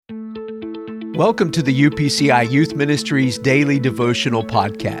Welcome to the UPCI Youth Ministries Daily Devotional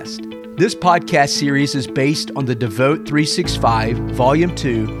Podcast. This podcast series is based on the Devote 365 Volume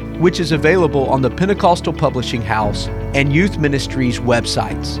 2, which is available on the Pentecostal Publishing House and Youth Ministries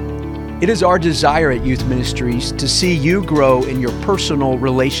websites. It is our desire at Youth Ministries to see you grow in your personal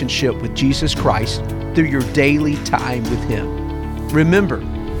relationship with Jesus Christ through your daily time with Him. Remember,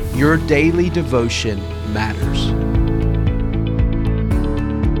 your daily devotion matters.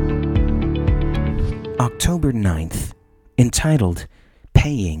 October 9th, entitled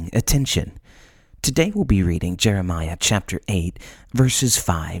Paying Attention. Today we'll be reading Jeremiah chapter 8, verses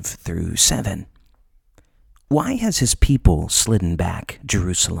 5 through 7. Why has his people slidden back,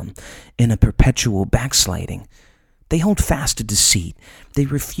 Jerusalem, in a perpetual backsliding? They hold fast to deceit. They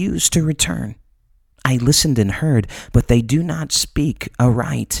refuse to return. I listened and heard, but they do not speak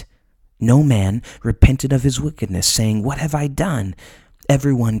aright. No man repented of his wickedness, saying, "What have I done?"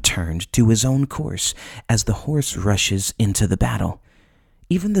 Everyone turned to his own course as the horse rushes into the battle.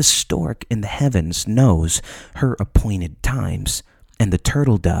 Even the stork in the heavens knows her appointed times, and the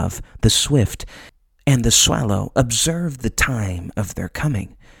turtle dove, the swift, and the swallow observe the time of their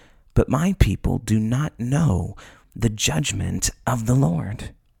coming. But my people do not know the judgment of the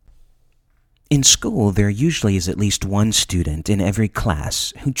Lord. In school, there usually is at least one student in every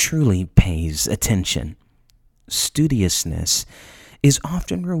class who truly pays attention. Studiousness is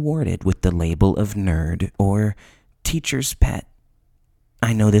often rewarded with the label of nerd or teacher's pet.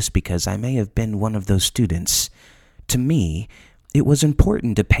 I know this because I may have been one of those students. To me, it was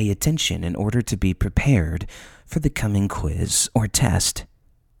important to pay attention in order to be prepared for the coming quiz or test.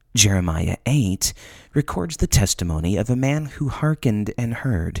 Jeremiah 8 records the testimony of a man who hearkened and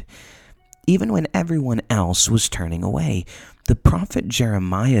heard. Even when everyone else was turning away, the prophet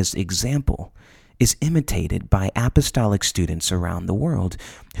Jeremiah's example is imitated by apostolic students around the world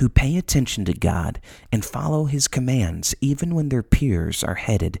who pay attention to God and follow His commands even when their peers are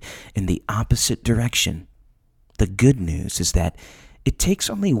headed in the opposite direction. The good news is that it takes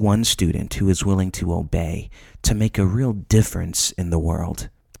only one student who is willing to obey to make a real difference in the world.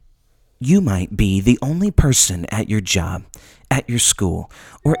 You might be the only person at your job, at your school,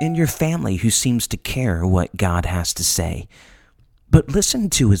 or in your family who seems to care what God has to say. But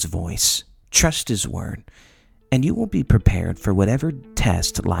listen to His voice. Trust His word, and you will be prepared for whatever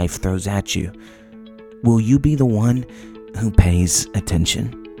test life throws at you. Will you be the one who pays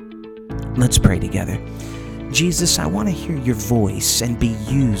attention? Let's pray together. Jesus, I want to hear your voice and be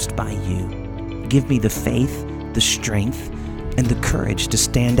used by you. Give me the faith, the strength, and the courage to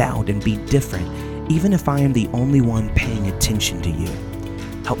stand out and be different, even if I am the only one paying attention to you.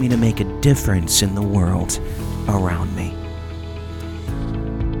 Help me to make a difference in the world around me.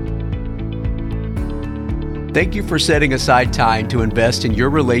 Thank you for setting aside time to invest in your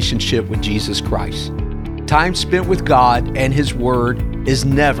relationship with Jesus Christ. Time spent with God and His Word is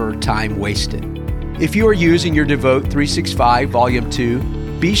never time wasted. If you are using your Devote 365 Volume 2,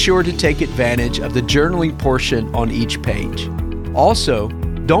 be sure to take advantage of the journaling portion on each page. Also,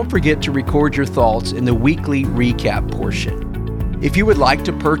 don't forget to record your thoughts in the weekly recap portion. If you would like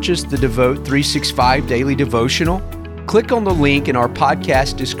to purchase the Devote 365 Daily Devotional, click on the link in our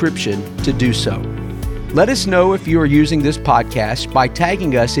podcast description to do so. Let us know if you are using this podcast by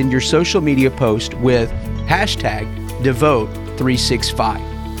tagging us in your social media post with #Devote365.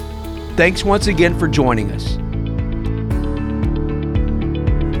 Thanks once again for joining us.